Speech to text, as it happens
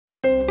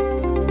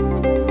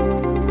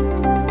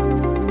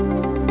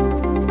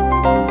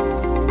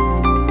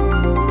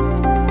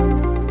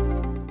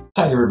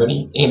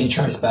everybody, Andy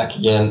Trice back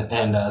again,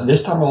 and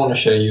this time I want to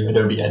show you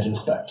Adobe Edge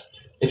Inspect.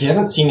 If you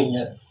haven't seen it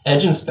yet,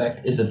 Edge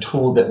Inspect is a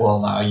tool that will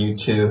allow you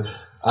to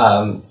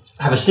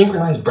have a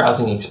synchronized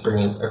browsing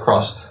experience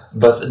across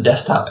both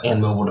desktop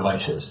and mobile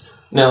devices.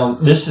 Now,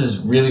 this is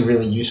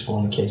really useful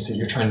in the case that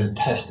you're trying to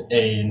test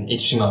an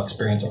HTML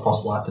experience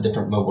across lots of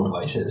different mobile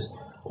devices,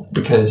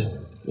 because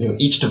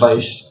each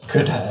device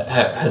could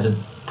has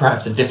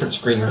perhaps a different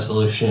screen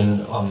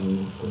resolution,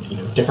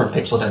 different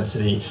pixel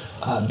density,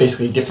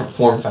 basically different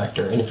form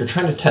factor. And if you're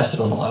trying to test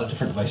it on a lot of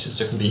different devices,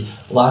 there can be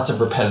lots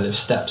of repetitive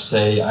steps.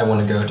 Say I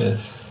want to go to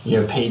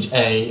page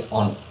A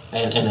on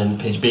and then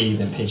page B,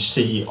 then page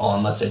C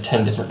on, let's say,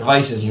 10 different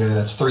devices.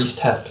 That's three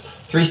steps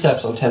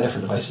on 10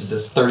 different devices.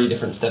 That's 30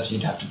 different steps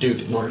you'd have to do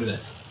in order to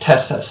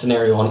test that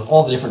scenario on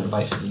all the different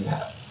devices you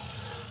have.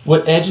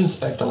 What Edge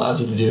Inspect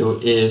allows you to do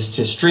is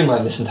to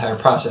streamline this entire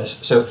process.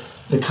 So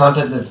the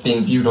content that's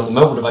being viewed on the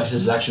mobile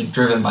devices is actually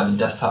driven by the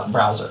desktop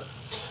browser.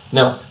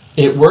 Now,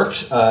 it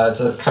works,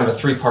 it's a kind of a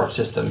three-part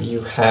system.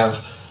 You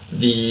have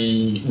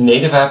the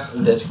native app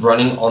that's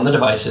running on the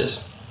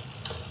devices.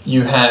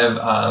 You have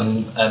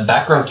a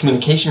background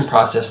communication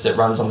process that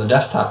runs on the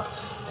desktop.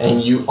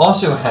 And you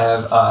also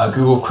have a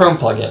Google Chrome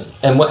plugin.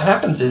 And what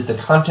happens is the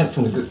content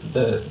from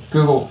the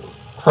Google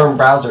Chrome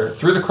browser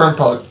through the Chrome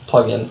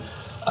plugin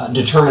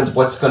determines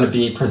what's going to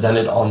be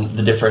presented on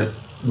the different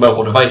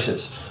mobile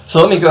devices. So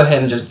let me go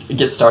ahead and just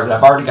get started.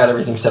 I've already got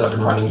everything set up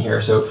and running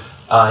here. So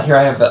here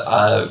I have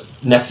a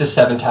Nexus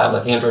 7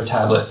 tablet, Android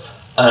tablet,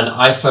 an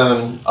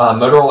iPhone,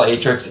 Motorola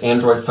Atrix,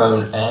 Android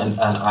phone, and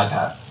an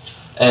iPad.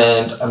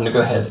 And I'm going to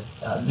go ahead.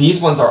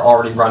 These ones are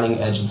already running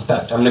Edge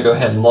Inspect. I'm going to go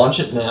ahead and launch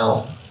it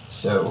now.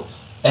 So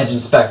Edge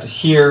Inspect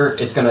is here.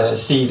 It's going to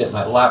see that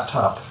my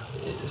laptop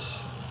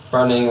is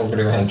running. I'm going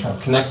to go ahead and try to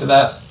connect to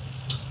that.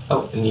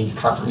 Oh, it needs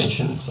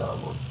confirmation, so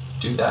we'll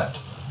do that.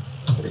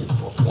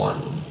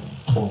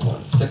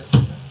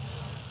 341-416.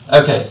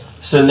 Okay,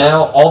 so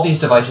now all these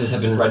devices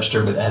have been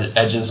registered with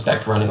Edge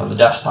Inspect running on the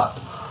desktop.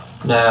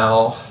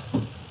 Now,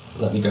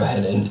 let me go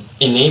ahead and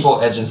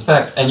enable Edge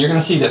Inspect, and you're going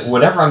to see that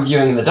whatever I'm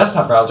viewing in the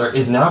desktop browser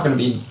is now going to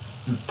be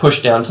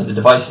pushed down to the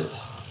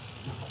devices.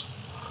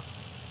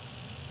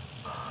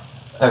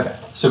 Okay,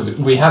 so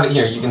we have it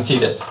here. You can see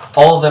that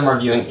all of them are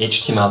viewing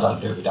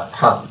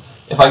html.adobe.com.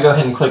 If I go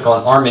ahead and click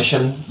on Our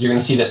Mission, you're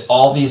going to see that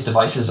all these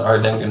devices are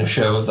then going to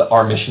show the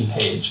Our Mission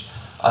page.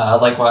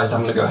 Likewise,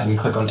 I'm going to go ahead and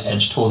click on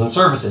Edge Tools and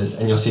Services,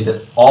 and you'll see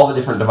that all the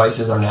different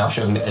devices are now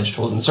showing the Edge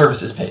Tools and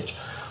Services page.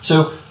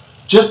 So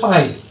just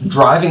by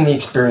driving the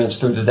experience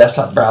through the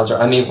desktop browser,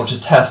 I'm able to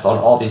test on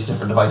all these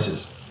different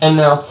devices. And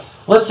now,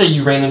 let's say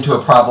you ran into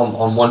a problem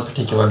on one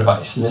particular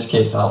device. In this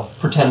case, I'll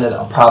pretend that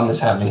a problem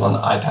is happening on the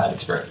iPad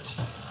experience.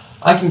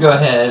 I can go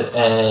ahead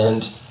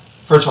and,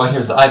 first of all,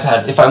 here's the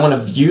iPad. If I want to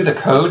view the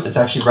code that's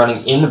actually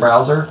running in the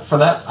browser for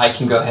that, I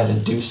can go ahead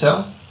and do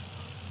so.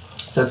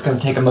 So it's going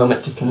to take a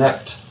moment to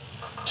connect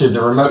to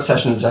the remote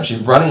session that's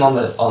actually running on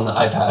the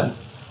iPad.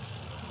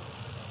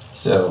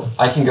 So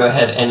I can go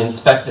ahead and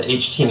inspect the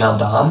HTML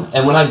DOM.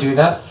 And when I do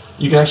that,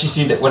 you can actually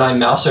see that when I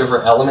mouse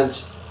over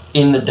elements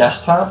in the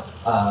desktop,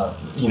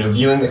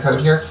 viewing the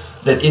code here,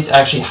 that it's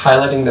actually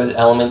highlighting those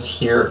elements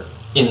here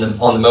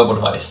on the mobile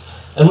device.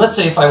 And let's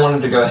say if I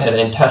wanted to go ahead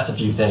and test a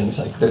few things,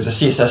 like there's a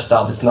CSS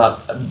style that's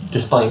not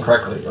displaying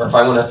correctly, or if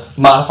I want to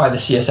modify the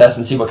CSS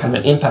and see what kind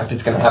of an impact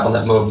it's going to have on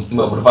that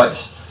mobile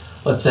device.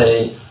 Let's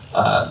say,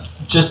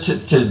 just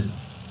to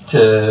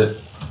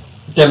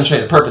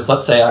demonstrate the purpose,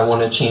 let's say I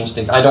want to change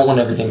things. I don't want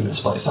everything to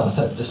display, so I'll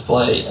set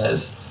display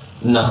as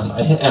none.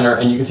 I hit enter,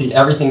 and you can see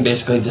everything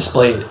basically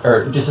displayed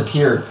or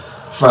disappeared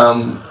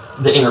from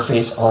the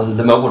interface on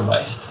the mobile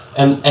device.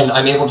 And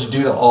I'm able to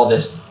do all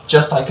this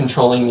just by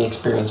controlling the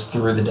experience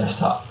through the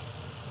desktop.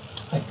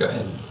 I can go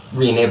ahead and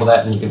re-enable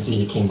that, and you can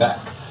see it came back.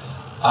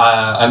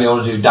 I'm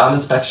able to do DOM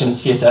inspection,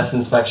 CSS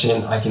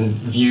inspection. I can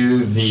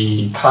view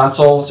the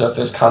console, so if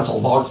there's console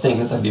log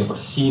statements, I'd be able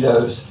to see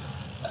those.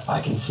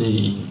 I can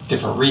see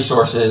different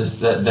resources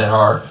that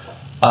are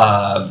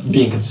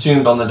being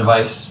consumed on the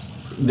device.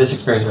 This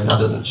experience right now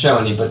doesn't show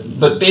any,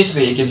 but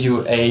basically it gives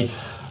you a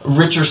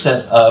richer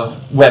set of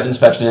web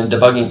inspection and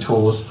debugging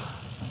tools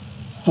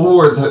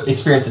for the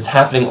experience that's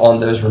happening on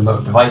those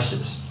remote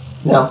devices.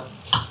 Now,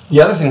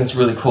 the other thing that's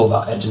really cool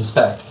about Edge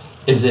Inspect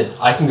is that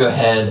I can go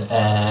ahead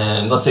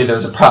and, let's say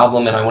there's a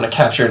problem and I want to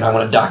capture it and I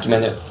want to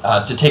document it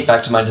to take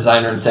back to my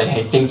designer and say,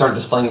 hey, things aren't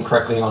displaying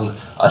correctly on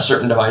a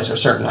certain device or a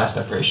certain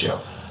aspect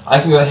ratio. I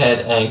can go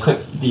ahead and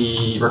click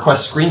the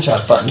Request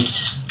Screenshots button,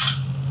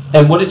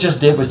 and what it just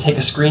did was take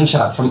a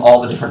screenshot from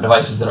all the different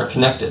devices that are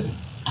connected.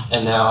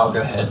 And now I'll go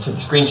ahead to the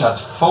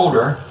Screenshots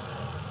folder,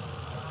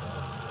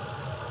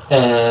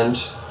 and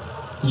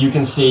you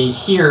can see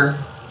here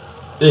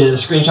is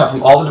a screenshot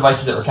from all the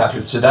devices that were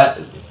captured. So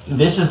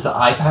this is the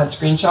iPad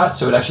screenshot,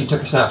 so it actually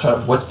took a snapshot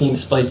of what's being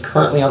displayed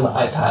currently on the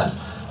iPad.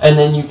 And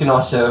then you can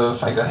also,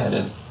 if I go ahead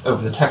and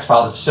open the text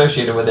file that's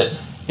associated with it,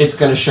 it's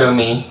going to show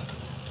me,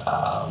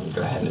 let me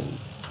go ahead and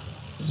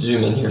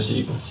zoom in here so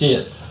you can see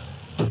it.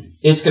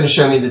 It's going to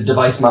show me the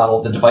device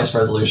model, the device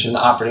resolution, the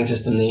operating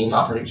system name,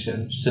 operating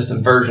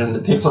system version, the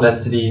pixel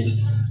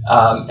densities,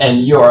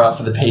 and URL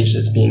for the page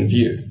that's being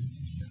viewed.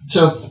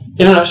 So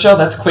in a nutshell,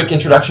 that's a quick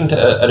introduction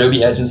to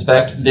Adobe Edge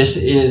Inspect. This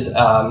is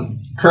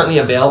currently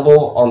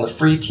available on the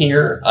free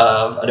tier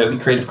of Adobe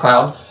Creative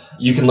Cloud.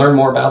 You can learn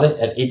more about it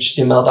at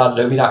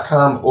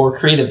html.adobe.com or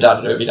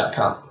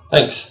creative.adobe.com.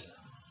 Thanks.